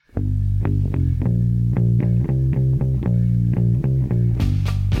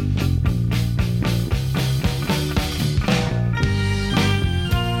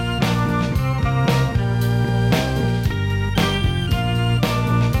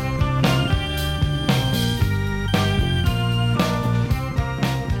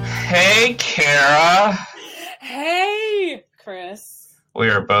Hey, Kara. Hey, Chris. We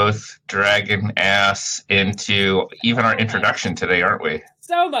are both dragging ass into even our introduction today, aren't we?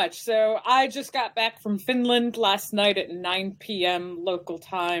 So much. So I just got back from Finland last night at 9 p.m. local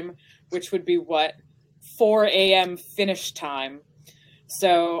time, which would be 4 a.m. Finnish time.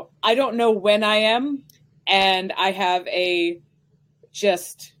 So I don't know when I am, and I have a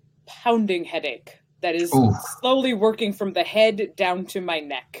just pounding headache that is slowly working from the head down to my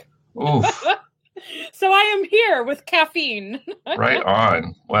neck. Oof. So I am here with caffeine. Right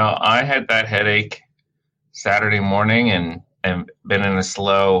on. Well, I had that headache Saturday morning and been in a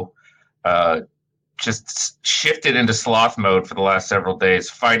slow, just shifted into sloth mode for the last several days,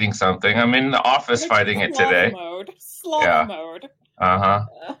 fighting something. I'm in the office fighting it today. Sloth mode. Uh-huh.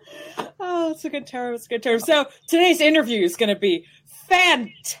 Oh, it's a good term. It's a good term. So today's interview is going to be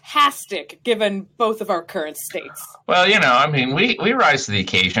fantastic, given both of our current states. Well, we rise to the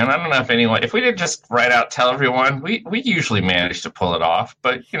occasion. I don't know if we did just right out tell everyone, we usually manage to pull it off.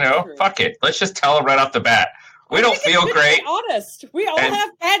 But, True. Fuck it. Let's just tell them right off the bat. We don't feel great. Honest. We all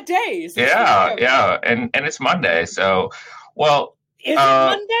have bad days. Yeah. And it's Monday. So, well. Is it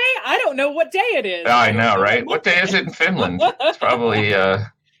Monday? I don't know what day it is. I know, right? What day is it in Finland? It's probably...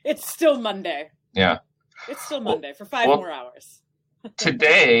 It's still Monday. Yeah. It's still Monday for 5 more hours.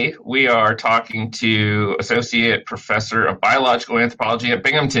 Today, we are talking to Associate Professor of Biological Anthropology at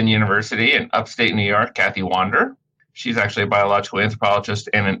Binghamton University in upstate New York, Kathy Wander. She's actually a biological anthropologist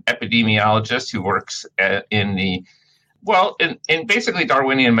and an epidemiologist who works in basically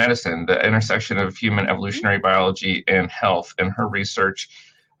Darwinian medicine, the intersection of human evolutionary biology and health. And her research,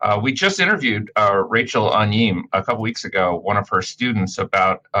 we just interviewed Rachel Anyim a couple weeks ago, one of her students,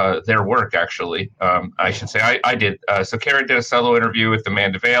 about their work, actually. I should say I did. So Kara did a solo interview with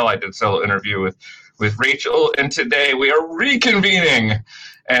Amanda Vale. I did a solo interview with Rachel. And today we are reconvening.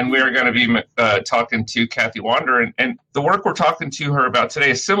 And we are going to be talking to Kathy Wander. And the work we're talking to her about today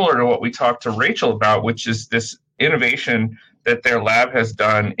is similar to what we talked to Rachel about, which is this innovation that their lab has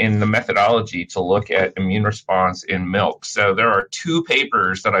done in the methodology to look at immune response in milk. So there are 2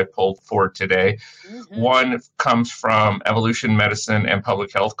 papers that I pulled for today. Mm-hmm. One comes from Evolution Medicine and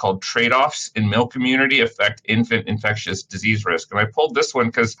Public Health called Trade-offs in Milk Immunity Affect Infant Infectious Disease Risk. And I pulled this one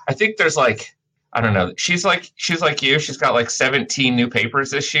because I think there's I don't know. She's like you. She's got 17 new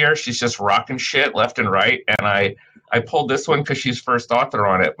papers this year. She's just rocking shit left and right. And I pulled this one because she's first author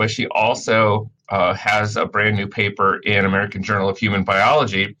on it, but she also has a brand new paper in American Journal of Human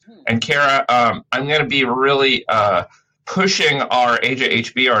Biology. And Kara, I'm going to be really pushing our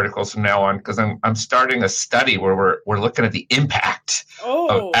AJHB articles from now on because I'm starting a study where we're looking at the impact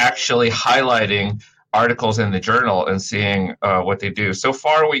of actually highlighting articles in the journal and seeing what they do. So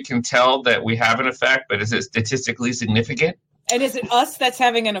far, we can tell that we have an effect, but is it statistically significant? And is it us that's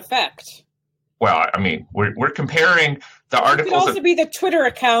having an effect? Well, I mean, we're comparing the articles. It could also be the Twitter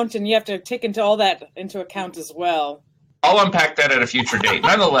account, and you have to take all that into account as well. I'll unpack that at a future date.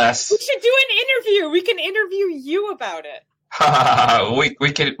 Nonetheless, we should do an interview. We can interview you about it.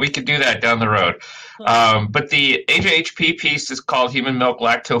 we could do that down the road. But the AJHP piece is called Human Milk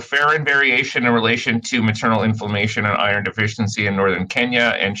Lactoferrin Variation in Relation to Maternal Inflammation and Iron Deficiency in Northern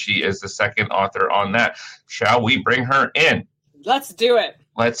Kenya, and she is the second author on that. Shall we bring her in? Let's do it.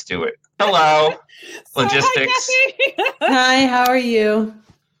 Hello, logistics. Hi, how are you?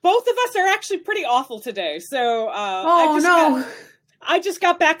 Both of us are actually pretty awful today. So, I just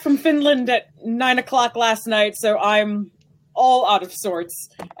got back from Finland at 9 o'clock last night, so I'm all out of sorts,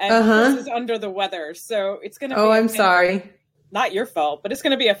 and Chris is under the weather, so it's going to be... I'm sorry. Not your fault, but it's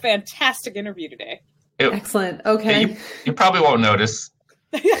going to be a fantastic interview today. Excellent. Okay. You probably won't notice.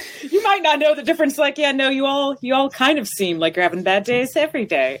 You might not know the difference. You all kind of seem like you're having bad days every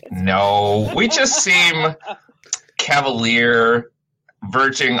day. No, we just seem cavalier,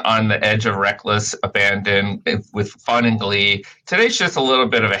 verging on the edge of reckless abandon with fun and glee. Today's just a little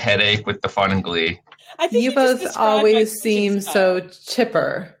bit of a headache with the fun and glee. I think you both always seem so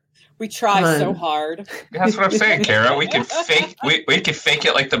chipper. We try so hard. That's what I'm saying, Kara. We can fake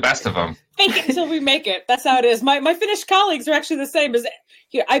it like the best of them. Fake it until we make it. That's how it is. My Finnish colleagues are actually the same.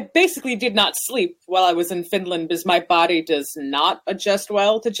 I basically did not sleep while I was in Finland because my body does not adjust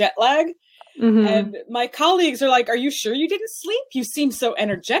well to jet lag. Mm-hmm. And my colleagues are like, "Are you sure you didn't sleep? You seem so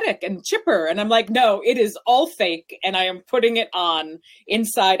energetic and chipper." And I'm like, "No, it is all fake, and I am putting it on.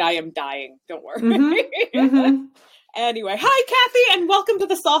 Inside, I am dying. Don't worry." Mm-hmm. Mm-hmm. Anyway, hi, Kathy, and welcome to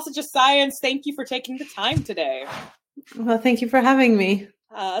the Sausage of Science. Thank you for taking the time today. Well, thank you for having me.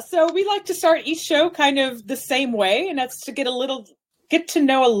 So we like to start each show kind of the same way, and that's to get a little get to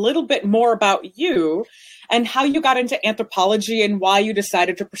know a little bit more about you and how you got into anthropology and why you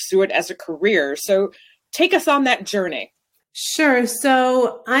decided to pursue it as a career. So take us on that journey. Sure.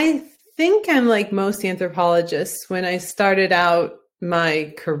 So I think I'm like most anthropologists. When I started out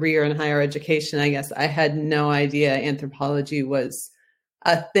my career in higher education, I guess I had no idea anthropology was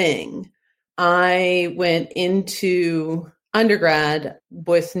a thing. I went into undergrad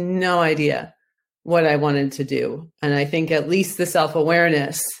with no idea what I wanted to do. And I think at least the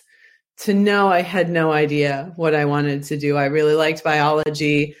self-awareness to know I had no idea what I wanted to do. I really liked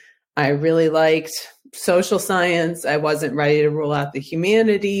biology. I really liked social science. I wasn't ready to rule out the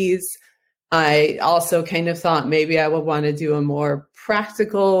humanities. I also kind of thought maybe I would want to do a more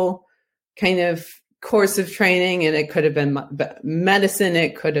practical kind of course of training, and it could have been medicine,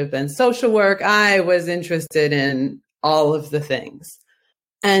 it could have been social work. I was interested in all of the things.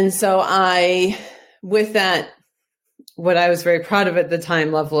 And so with that, what I was very proud of at the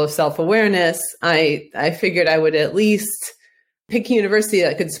time, level of self-awareness, I figured I would at least pick a university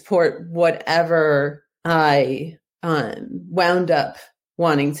that could support whatever I wound up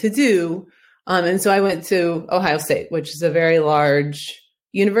wanting to do. And so I went to Ohio State, which is a very large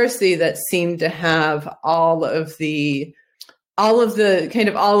university that seemed to have all of the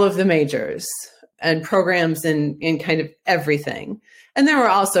majors and programs in kind of everything. And there were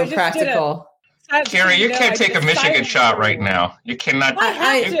also practical. Carrie, you can't take a Michigan shot right now. You cannot.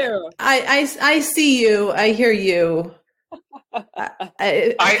 I see you. I hear you.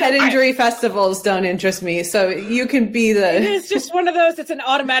 Head injury festivals don't interest me, so you can be the. It is just one of those. It's an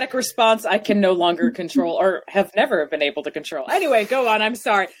automatic response I can no longer control, or have never been able to control. Anyway, go on. I'm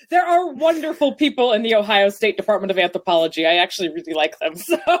sorry. There are wonderful people in the Ohio State Department of Anthropology. I actually really like them,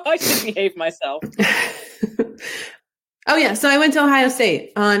 so I should behave myself. Oh yeah, so I went to Ohio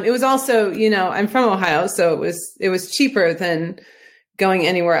State. It was also, I'm from Ohio, so it was cheaper than going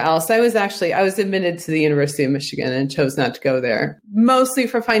anywhere else. I was admitted to the University of Michigan and chose not to go there, mostly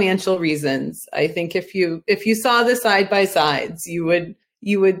for financial reasons. I think if you saw the side by sides, you would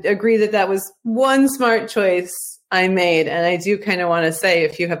agree that was one smart choice I made. And I do kind of want to say,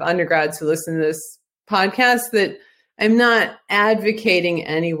 if you have undergrads who listen to this podcast, that I'm not advocating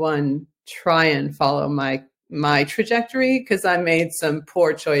anyone try and follow my trajectory, because I made some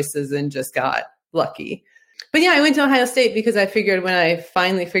poor choices and just got lucky. But yeah, I went to Ohio State because I figured when I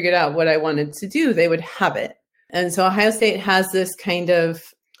finally figured out what I wanted to do, they would have it. And so Ohio State has this kind of,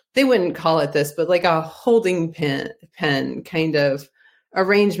 they wouldn't call it this, but like a holding pen kind of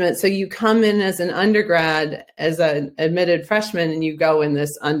arrangement. So you come in as an undergrad, as an admitted freshman, and you go in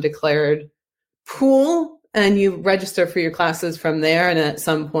this undeclared pool and you register for your classes from there. And at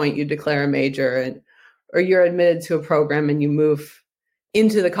some point you declare a major, or you're admitted to a program and you move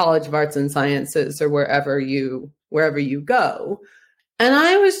into the College of Arts and Sciences or wherever you go. And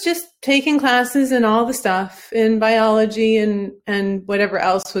I was just taking classes and all the stuff in biology and whatever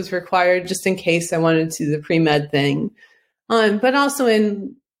else was required, just in case I wanted to do the pre-med thing. But also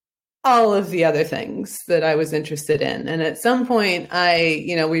in all of the other things that I was interested in. And at some point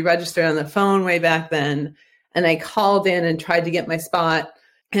we registered on the phone way back then, and I called in and tried to get my spot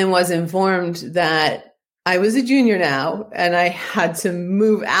and was informed that I was a junior now, and I had to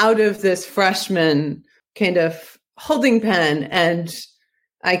move out of this freshman kind of holding pen, and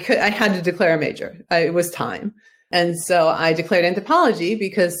I had to declare a major. It was time. And so I declared anthropology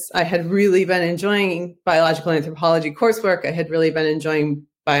because I had really been enjoying biological anthropology coursework. I had really been enjoying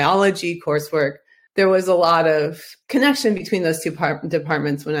biology coursework. There was a lot of connection between those two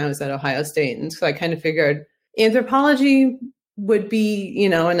departments when I was at Ohio State. And so I kind of figured anthropology would be,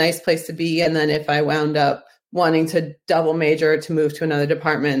 a nice place to be. And then if I wound up wanting to double major to move to another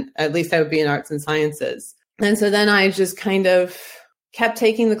department, at least I would be in arts and sciences. And so then I just kind of kept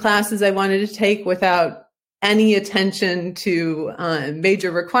taking the classes I wanted to take without any attention to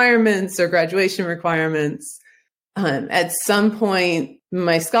major requirements or graduation requirements. At some point,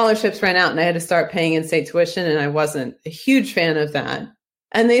 my scholarships ran out and I had to start paying in-state tuition, and I wasn't a huge fan of that.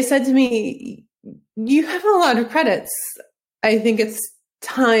 And they said to me, "You have a lot of credits. I think it's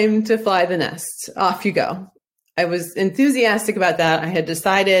time to fly the nest. Off you go." I was enthusiastic about that. I had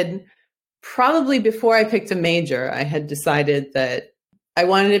decided, probably before I picked a major, I had decided that I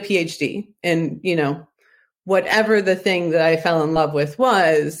wanted a PhD. And, whatever the thing that I fell in love with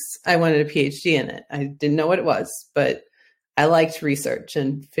was, I wanted a PhD in it. I didn't know what it was, but I liked research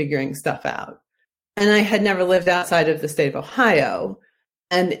and figuring stuff out. And I had never lived outside of the state of Ohio.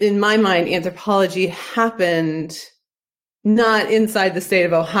 And in my mind, anthropology happened not inside the state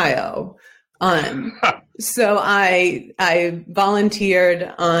of Ohio. So I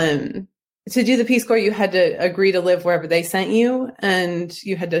volunteered to do the Peace Corps, you had to agree to live wherever they sent you, and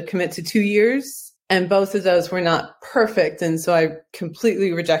you had to commit to 2 years. And both of those were not perfect. And so I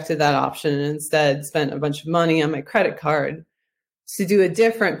completely rejected that option and instead spent a bunch of money on my credit card to do a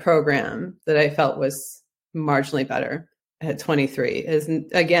different program that I felt was marginally better at 23.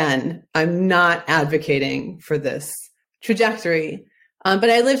 Again, I'm not advocating for this trajectory. But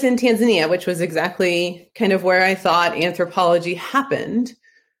I lived in Tanzania, which was exactly kind of where I thought anthropology happened,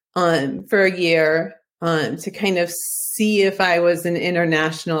 for a year, to kind of see if I was an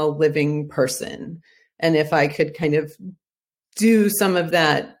international living person and if I could kind of do some of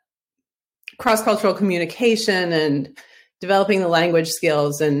that cross-cultural communication and developing the language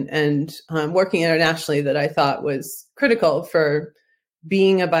skills and working internationally that I thought was critical for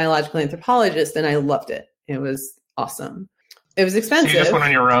being a biological anthropologist. And I loved it. It was awesome. It was expensive. So you just went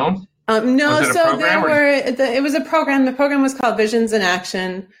on your own? No, so it was a program. The program was called Visions in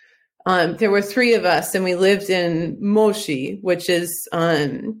Action. There were 3 of us, and we lived in Moshi, which is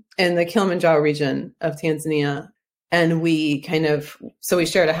in the Kilimanjaro region of Tanzania. And we we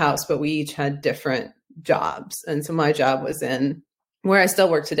shared a house, but we each had different jobs. And so my job was in where I still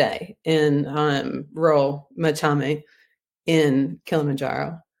work today, in rural Machame in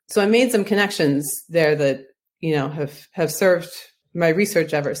Kilimanjaro. So I made some connections there that, have served my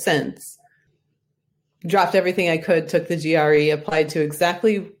research ever since. Dropped everything I could, took the GRE, applied to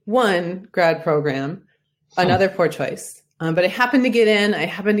exactly one grad program, another poor choice. But I happened to get in, I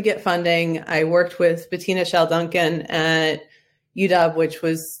happened to get funding. I worked with Bettina Shell Duncan at UW, which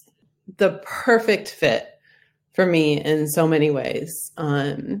was the perfect fit for me in so many ways.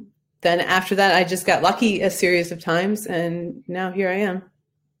 Then after that, I just got lucky a series of times, and now here I am.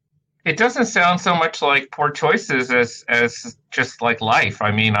 It doesn't sound so much like poor choices as just like life.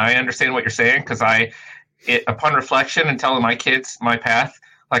 I mean, I understand what you're saying because upon reflection and telling my kids my path,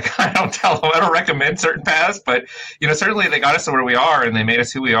 like I don't recommend certain paths, but certainly they got us to where we are and they made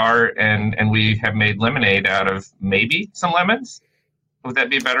us who we are, and we have made lemonade out of maybe some lemons. Would that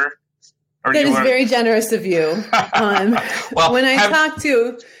be better? That is very generous of you. Well, when I talk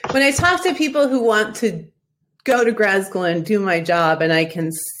to people who want to go to grad school and do my job, and I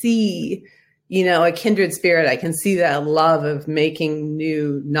can see, a kindred spirit, I can see that love of making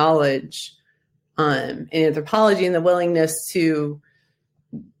new knowledge in anthropology and the willingness to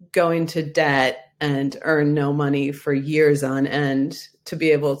go into debt and earn no money for years on end to be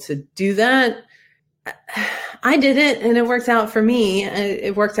able to do that. I did it and it worked out for me.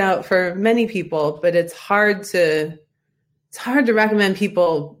 It worked out for many people, but it's hard to recommend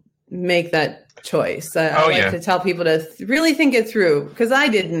people make that choice. I like to tell people to really think it through, because I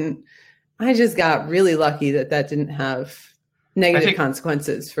didn't. I just got really lucky that didn't have negative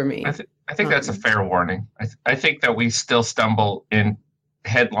consequences for me. I think that's a fair warning. I think that we still stumble in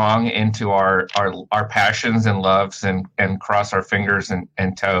headlong into our passions and loves and cross our fingers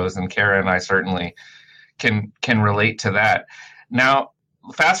and toes. And Kara and I certainly can relate to that. Now,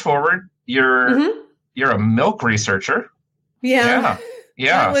 fast forward, you're a milk researcher. Yeah.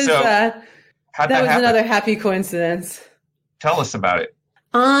 That was, so how'd that was happen? Another happy coincidence. Tell us about it.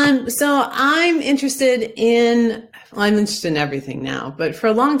 So I'm interested in everything now, but for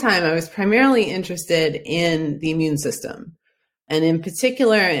a long time, I was primarily interested in the immune system, and in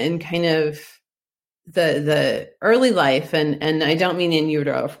particular in kind of the early life. And I don't mean in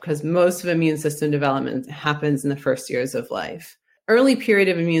utero, because most of immune system development happens in the first years of life. Early period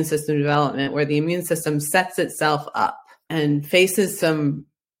of immune system development where the immune system sets itself up and faces some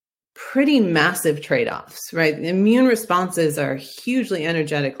pretty massive trade-offs, right? Immune responses are hugely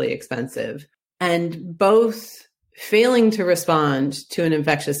energetically expensive, and both failing to respond to an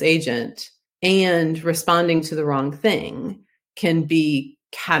infectious agent and responding to the wrong thing can be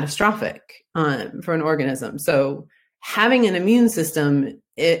catastrophic for an organism. So having an immune system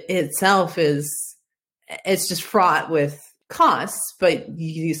itself it's just fraught with costs, but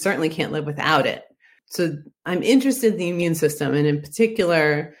you certainly can't live without it. So I'm interested in the immune system, and in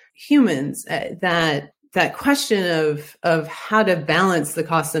particular humans, that question of how to balance the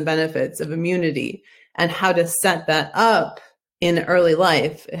costs and benefits of immunity and how to set that up in early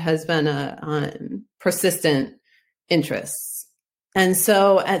life has been a persistent interest. And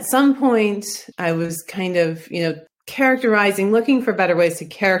so at some point I was kind of, looking for better ways to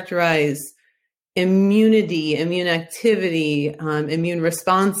characterize immunity, immune activity, immune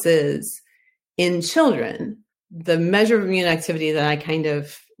responses in children. The measure of immune activity that I kind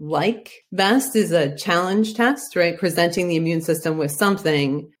of like best is a challenge test, right? Presenting the immune system with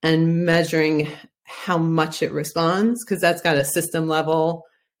something and measuring how much it responds, because that's got a system level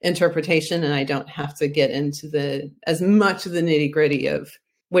interpretation, and I don't have to get into as much of the nitty gritty of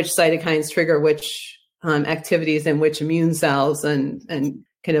which cytokines trigger which activities in which immune cells, and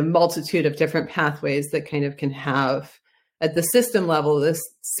kind of multitude of different pathways that kind of can have at the system level this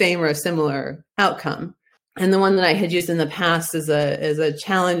same or similar outcome. And the one that I had used in the past is a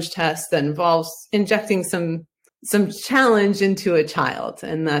challenge test that involves injecting some challenge into a child.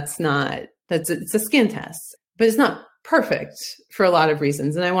 And it's a skin test, but it's not perfect for a lot of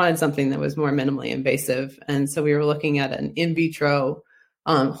reasons. And I wanted something that was more minimally invasive. And so we were looking at an in vitro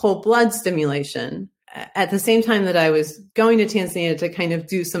whole blood stimulation. At the same time that I was going to Tanzania to kind of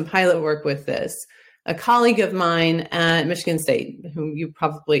do some pilot work with this, a colleague of mine at Michigan State, whom you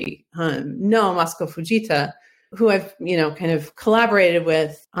probably know, Masako Fujita, who I've, kind of collaborated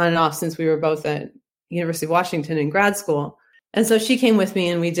with on and off since we were both at University of Washington in grad school. And so she came with me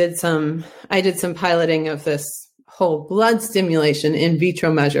and I did some piloting of this whole blood stimulation in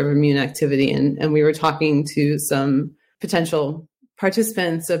vitro measure of immune activity. And we were talking to some potential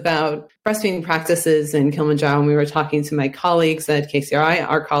participants about breastfeeding practices in Kilimanjaro. And we were talking to my colleagues at KCRI,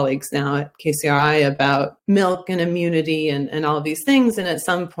 our colleagues now at KCRI, about milk and immunity and all of these things. And at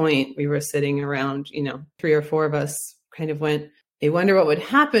some point we were sitting around, 3 or 4 of us kind of went, I wonder what would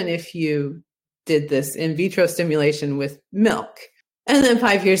happen if you did this in vitro stimulation with milk. And then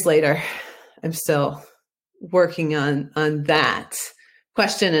 5 years later, I'm still working on that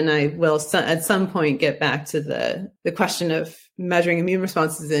question. And I will at some point get back to the question of measuring immune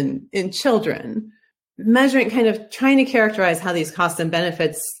responses in children, kind of trying to characterize how these costs and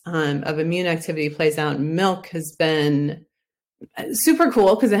benefits of immune activity plays out in milk has been super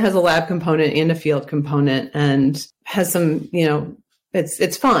cool because it has a lab component and a field component and has some,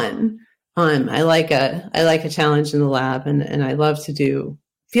 it's fun. I like a challenge in the lab and I love to do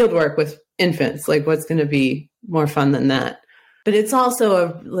field work with infants. Like, what's going to be more fun than that? But it's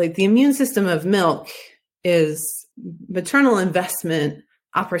also the immune system of milk is maternal investment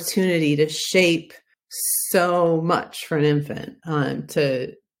opportunity to shape so much for an infant,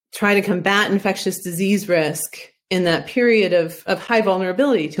 to try to combat infectious disease risk in that period of high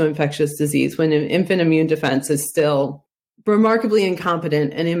vulnerability to infectious disease when an infant immune defense is still remarkably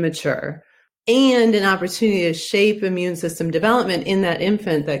incompetent and immature, and an opportunity to shape immune system development in that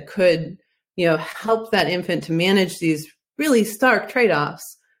infant that could, help that infant to manage these really stark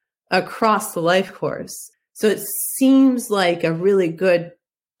trade-offs across the life course. So it seems like a really good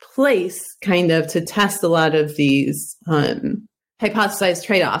place kind of to test a lot of these hypothesized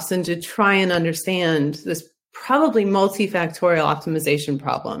trade-offs and to try and understand this probably multifactorial optimization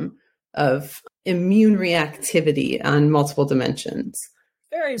problem of immune reactivity on multiple dimensions.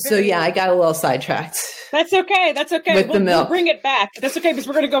 Very, so yeah, I got a little sidetracked. That's okay. With the milk. We'll bring it back. That's okay because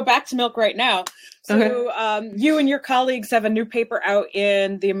we're going to go back to milk right now. So you and your colleagues have a new paper out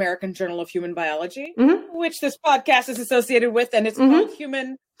in the American Journal of Human Biology, which this podcast is associated with, and it's called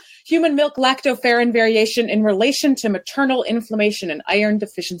Human Milk Lactoferrin Variation in Relation to Maternal Inflammation and Iron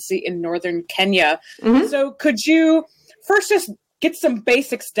Deficiency in Northern Kenya. So could you first just get some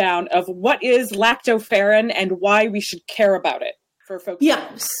basics down of what is lactoferrin and why we should care about it for folks? Yeah,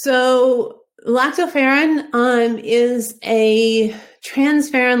 so lactoferrin is a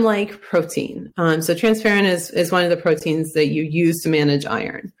transferrin-like protein. So transferrin is one of the proteins that you use to manage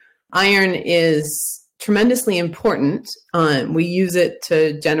iron. Iron is tremendously important. We use it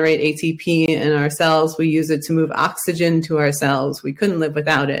to generate ATP in our cells. We use it to move oxygen to our cells. We couldn't live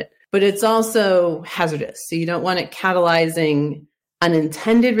without it. But it's also hazardous. So you don't want it catalyzing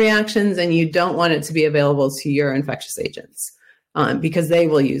unintended reactions, and you don't want it to be available to your infectious agents because they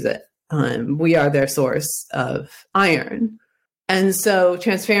will use it. We are their source of iron. And so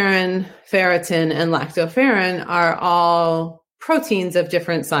transferrin, ferritin, and lactoferrin are all proteins of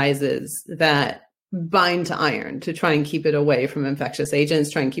different sizes that bind to iron to try and keep it away from infectious agents,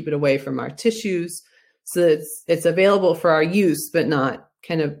 try and keep it away from our tissues so that it's available for our use, but not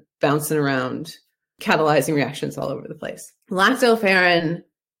kind of bouncing around, catalyzing reactions all over the place. Lactoferrin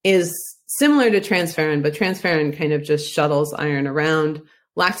is similar to transferrin, but transferrin kind of just shuttles iron around.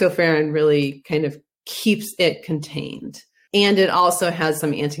 Lactoferrin really kind of keeps it contained. And it also has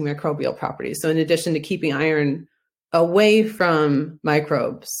some antimicrobial properties. So in addition to keeping iron away from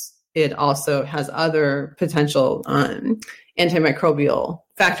microbes, it also has other potential antimicrobial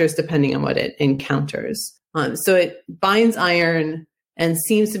factors depending on what it encounters. So it binds iron and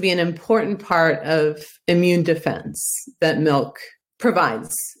seems to be an important part of immune defense that milk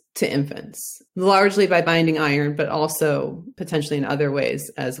provides to infants, largely by binding iron, but also potentially in other ways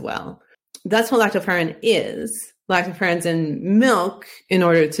as well. That's what lactoferrin is. Lactoferrin's in milk in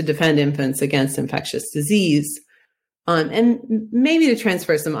order to defend infants against infectious disease, and maybe to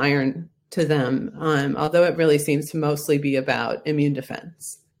transfer some iron to them, although it really seems to mostly be about immune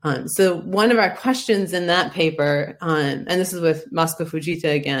defense. So one of our questions in that paper, and this is with Masuko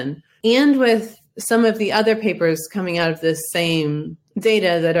Fujita again, and with some of the other papers coming out of this same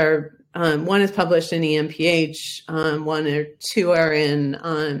data that are, one is published in EMPH, one or two are in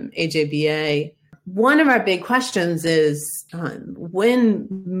AJBA. One of our big questions is when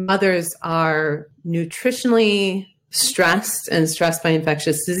mothers are nutritionally stressed and stressed by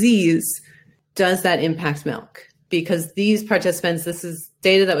infectious disease, does that impact milk? Because these participants, this is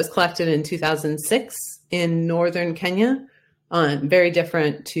data that was collected in 2006 in northern Kenya, very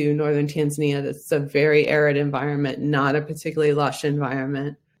different to northern Tanzania. That's a very arid environment, not a particularly lush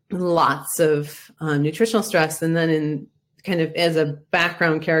environment. Lots of nutritional stress. And then in kind of as a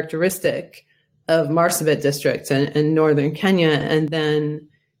background characteristic of Marsabit district in northern Kenya. And then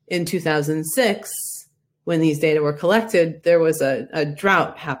in 2006, when these data were collected, there was a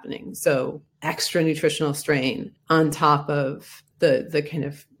drought happening. So extra nutritional strain on top of the kind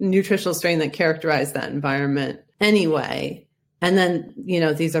of nutritional strain that characterized that environment anyway. And then,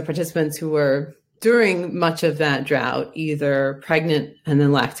 these are participants who were during much of that drought, either pregnant and then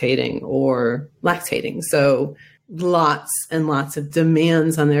lactating or lactating. So lots and lots of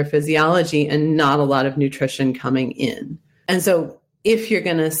demands on their physiology and not a lot of nutrition coming in. And so if you're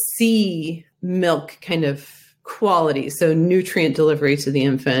going to see milk kind of quality, so nutrient delivery to the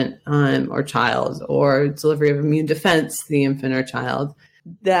infant or child, or delivery of immune defense to the infant or child,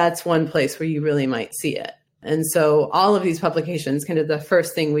 that's one place where you really might see it. And so all of these publications, kind of the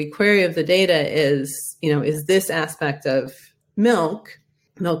first thing we query of the data is, is this aspect of milk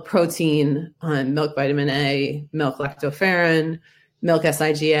protein, milk vitamin A, milk lactoferrin, milk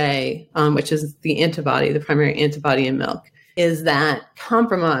SIGA, which is the antibody, the primary antibody in milk, is that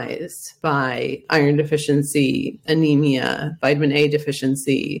compromised by iron deficiency, anemia, vitamin A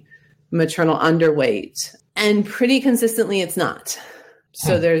deficiency, maternal underweight? And pretty consistently, it's not.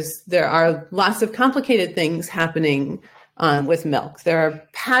 So there are lots of complicated things happening with milk. There are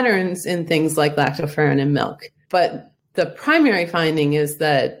patterns in things like lactoferrin in milk, but the primary finding is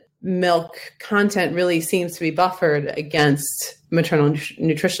that milk content really seems to be buffered against maternal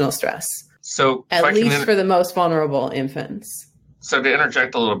nutritional stress. So at least for the most vulnerable infants. So to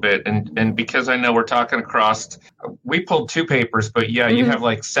interject a little bit, and because I know we're talking across, we pulled 2 papers, but you have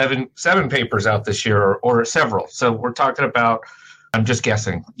like seven papers out this year or several. So we're talking about, I'm just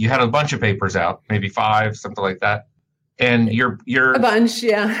guessing, you had a bunch of papers out, maybe 5, something like that. And you're a bunch,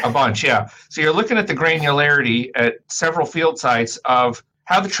 yeah. A bunch, yeah. So you're looking at the granularity at several field sites of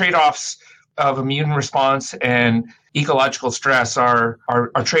how the trade-offs of immune response and ecological stress are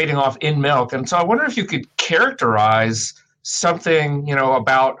trading off in milk. And so I wonder if you could characterize something,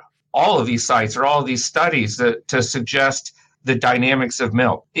 about all of these sites or all of these studies to suggest the dynamics of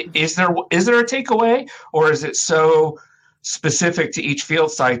milk. Is there a takeaway, or is it so specific to each field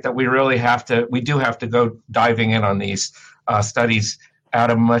site that we do have to go diving in on these studies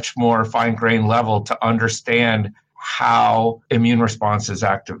at a much more fine-grained level to understand how immune response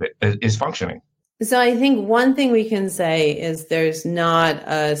is functioning? So I think one thing we can say is there's not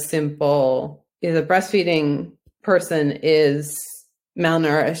a simple, the breastfeeding person is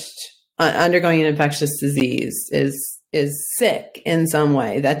malnourished, undergoing an infectious disease, is sick in some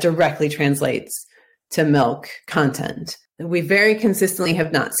way that directly translates to milk content. We very consistently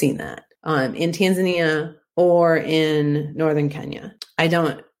have not seen that in Tanzania or in northern Kenya.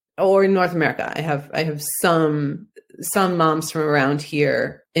 Or in North America. I have some moms from around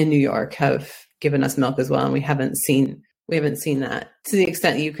here in New York have given us milk as well, and we haven't seen that to the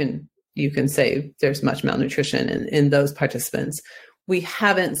extent you can say there's much malnutrition in those participants. We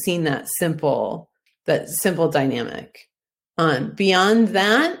haven't seen that simple dynamic. Beyond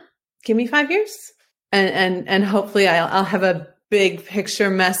that, give me 5 years. And hopefully I'll have a big picture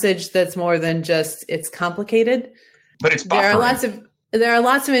message that's more than just it's complicated. But it's buffering. There are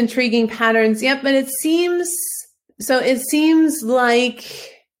lots of intriguing patterns. Yep, but it seems like,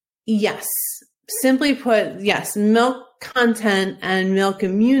 yes, simply put, yes, milk content and milk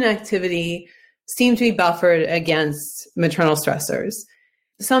immune activity seem to be buffered against maternal stressors.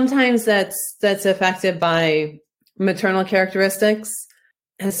 Sometimes that's affected by maternal characteristics.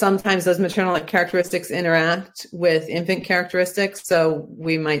 And sometimes those maternal characteristics interact with infant characteristics. So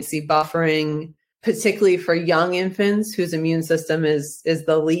we might see buffering, particularly for young infants whose immune system is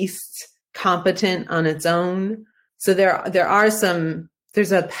the least competent on its own. So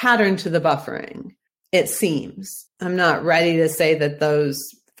there's a pattern to the buffering, it seems. I'm not ready to say that those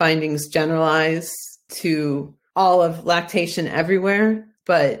findings generalize to all of lactation everywhere,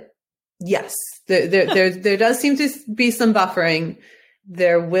 but yes, there does seem to be some buffering.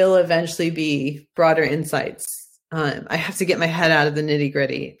 there will eventually be broader insights. I have to get my head out of the nitty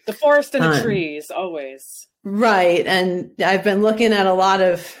gritty. The forest and the trees, always. Right. And I've been looking at a lot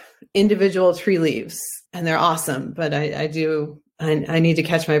of individual tree leaves, and they're awesome, but I need to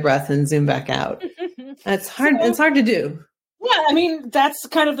catch my breath and zoom back out. It's hard. It's hard to do. Yeah, I mean, that's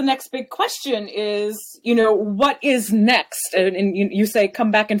kind of the next big question is, what is next? And you say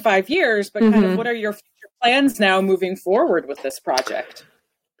come back in 5 years, but kind of what are your plans now moving forward with this project?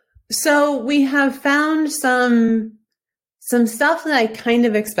 So we have found some stuff that I kind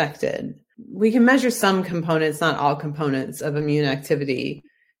of expected. We can measure some components, not all components of immune activity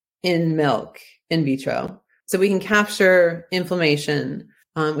in milk in vitro. So we can capture inflammation.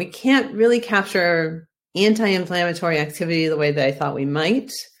 We can't really capture anti-inflammatory activity the way that I thought we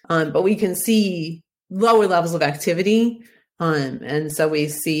might, but we can see lower levels of activity. And so we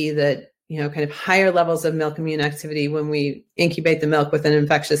see that, kind of higher levels of milk immune activity when we incubate the milk with an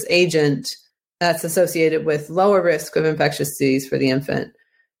infectious agent that's associated with lower risk of infectious disease for the infant.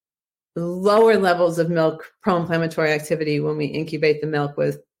 Lower levels of milk pro-inflammatory activity when we incubate the milk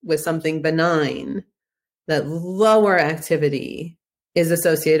with something benign. That lower activity is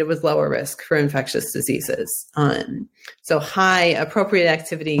associated with lower risk for infectious diseases. So high appropriate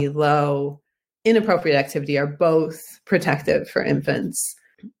activity, low inappropriate activity are both protective for infants.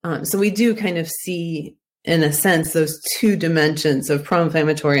 So we do kind of see, in a sense, those two dimensions of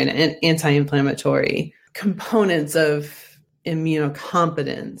pro-inflammatory and anti-inflammatory components of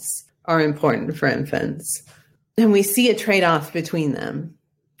immunocompetence are important for infants. And we see a trade-off between them,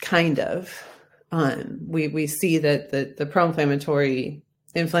 kind of. We see that the pro-inflammatory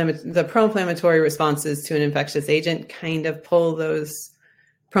responses to an infectious agent kind of pull those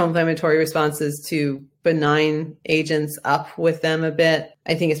pro-inflammatory responses to benign agents up with them a bit.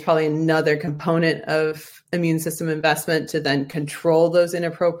 I think it's probably another component of immune system investment to then control those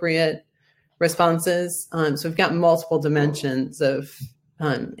inappropriate responses. So we've got multiple dimensions of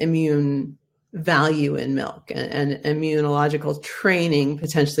immune value in milk and immunological training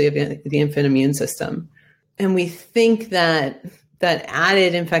potentially of the infant immune system. And we think that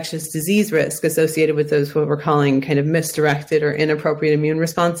added infectious disease risk associated with those what we're calling kind of misdirected or inappropriate immune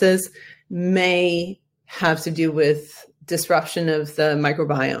responses may have to do with disruption of the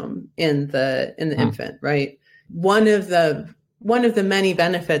microbiome in the infant, right? One of the many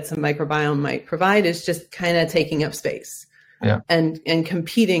benefits a microbiome might provide is just kind of taking up space and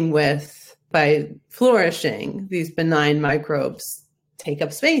competing with, by flourishing, these benign microbes take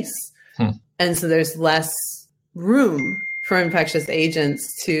up space. And so there's less room for infectious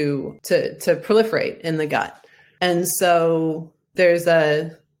agents to proliferate in the gut. And so there's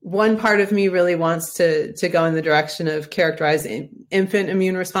one part of me really wants to go in the direction of characterizing infant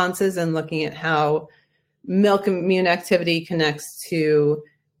immune responses and looking at how milk immune activity connects to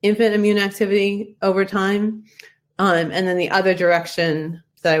infant immune activity over time. And then the other direction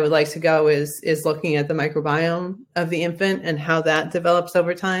that I would like to go is looking at the microbiome of the infant and how that develops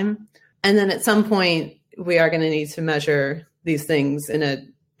over time. And then at some point, we are going to need to measure these things in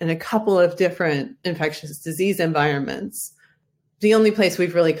a couple of different infectious disease environments. The only place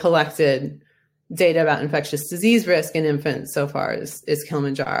we've really collected data about infectious disease risk in infants so far is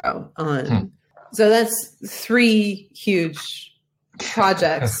Kilimanjaro. So that's 3 huge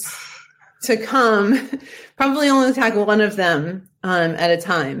projects to come. Probably only tackle one of them at a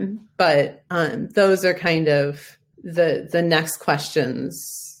time, but those are kind of the next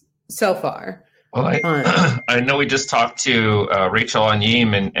questions so far. Well, I know we just talked to Rachel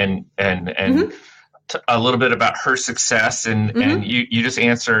Anyim and a little bit about her success, and you just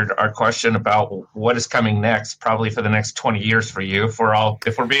answered our question about what is coming next, probably for the next 20 years for you, if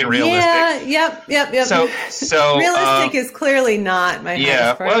we're being realistic. Yeah, yep. So realistic is clearly not my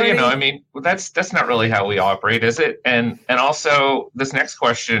highest priority. Well, I mean, that's not really how we operate, is it? And also, this next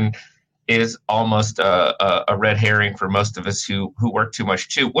question is almost a red herring for most of us who work too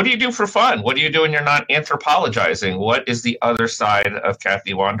much too. What do you do for fun? What do you do when you're not anthropologizing? What is the other side of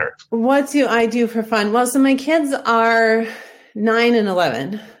Kathy Wander? What do I do for fun? Well, so my kids are 9 and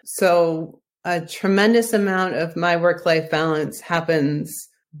 11. So a tremendous amount of my work-life balance happens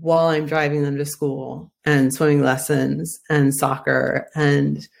while I'm driving them to school and swimming lessons and soccer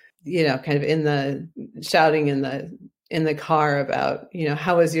and, kind of in the shouting in the car about,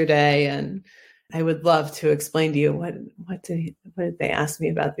 how was your day? And I would love to explain to you what did they ask me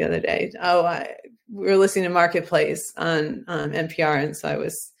about the other day? We were listening to Marketplace on NPR. And so I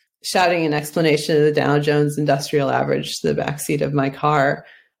was shouting an explanation of the Dow Jones Industrial Average to the backseat of my car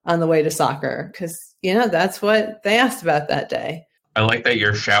on the way to soccer. Cause that's what they asked about that day. I like that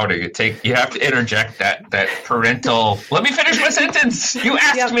you're shouting. You have to interject that parental. Let me finish my sentence. You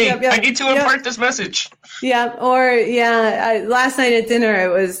asked me. I need to impart this message. Yeah. Last night at dinner, it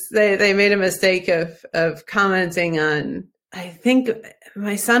was they made a mistake of commenting on. I think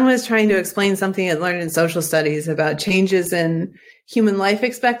my son was trying to explain something he learned in social studies about changes in human life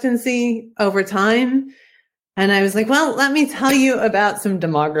expectancy over time, and I was like, "Well, let me tell you about some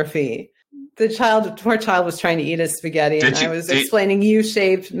demography." The poor child was trying to eat his spaghetti, and I was explaining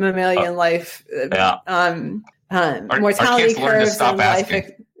U-shaped mammalian life, mortality curves, and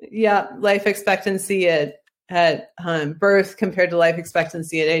life expectancy at birth compared to life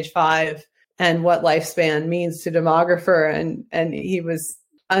expectancy at age 5, and what lifespan means to demographer, and he was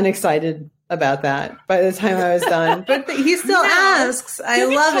unexcited about that by the time I was done. But he still asks. I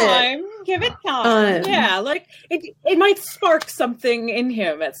love it. Give it time. Like it might spark something in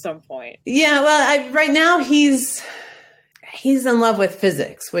him at some point. Yeah, well, right now he's in love with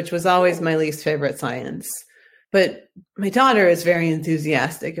physics, which was always my least favorite science. But my daughter is very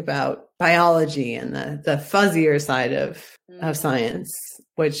enthusiastic about biology and the fuzzier side of science,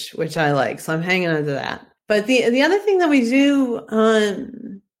 which I like. So I'm hanging on to that. But the other thing that we do,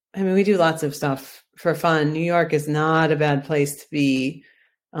 we do lots of stuff for fun. New York is not a bad place to be.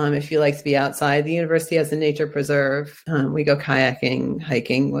 If you like to be outside, the university has a nature preserve. We go kayaking,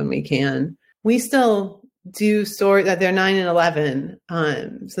 hiking when we can. We still do stories that they're 9 and 11.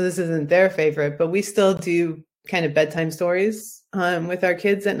 So this isn't their favorite, but we still do kind of bedtime stories with our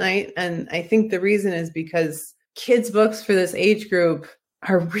kids at night. And I think the reason is because kids' books for this age group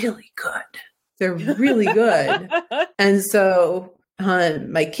are really good. They're really good. And so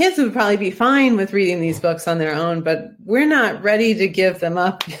my kids would probably be fine with reading these books on their own, but we're not ready to give them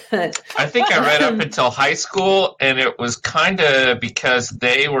up yet. I think I read up until high school, and it was kind of because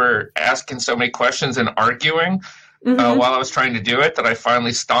they were asking so many questions and arguing while I was trying to do it that I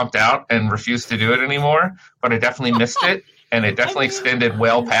finally stomped out and refused to do it anymore. But I definitely missed it, and it definitely extended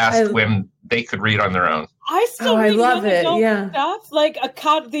well past when they could read on their own. I still read love it. Stuff like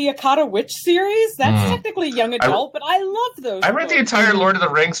the Akata Witch series. That's technically young adult, but I love those. I read the entire Lord of the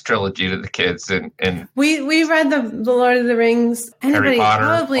Rings trilogy to the kids, and we read the Lord of the Rings. Harry Potter.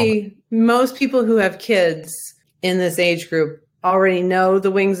 Probably most people who have kids in this age group already know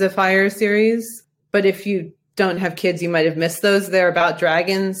the Wings of Fire series. But if you don't have kids, you might have missed those. They're about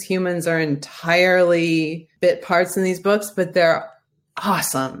dragons. Humans are entirely bit parts in these books, but they're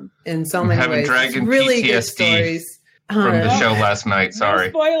awesome in so many ways. Dragon really PTSD good stories from the show last night.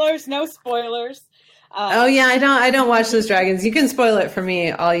 Sorry. No spoilers. I don't watch those dragons. You can spoil it for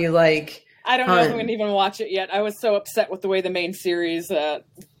me all you like. I don't know if I'm going to even watch it yet. I was so upset with the way the main series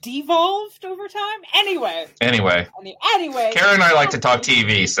devolved over time. Anyway. Kara and I like to talk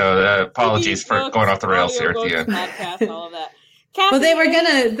TV, so apologies for going off the rails here at the end. Podcast, all of that. Well, they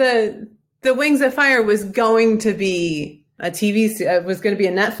were the Wings of Fire was going to be a was going to be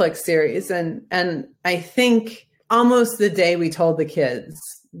a Netflix series. And I think almost the day we told the kids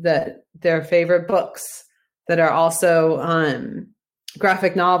that their favorite books that are also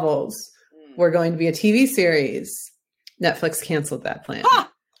graphic novels were going to be a TV series, Netflix canceled that plan.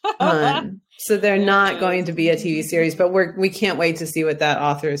 So they're not going to be a TV series, but we can't wait to see what that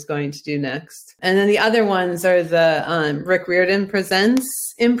author is going to do next. And then the other ones are the Rick Riordan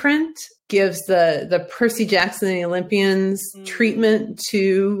imprint. Gives the Percy Jackson and the Olympians treatment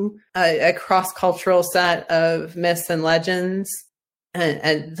to a cross-cultural set of myths and legends.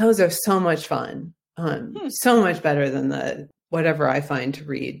 And those are so much fun. So much better than the whatever I find to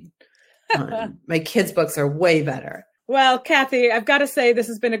read. My kids' books are way better. Well, Kathy, I've got to say this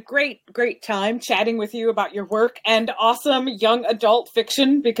has been a great, great time chatting with you about your work and awesome young adult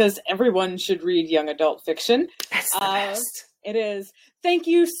fiction, because everyone should read young adult fiction. That's the best. It is. Thank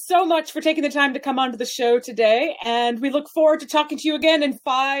you so much for taking the time to come onto the show today. And we look forward to talking to you again in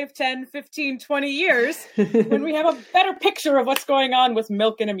 5, 10, 15, 20 years when we have a better picture of what's going on with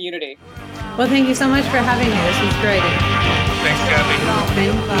milk and immunity. Well, thank you so much for having me. This was great. Thanks,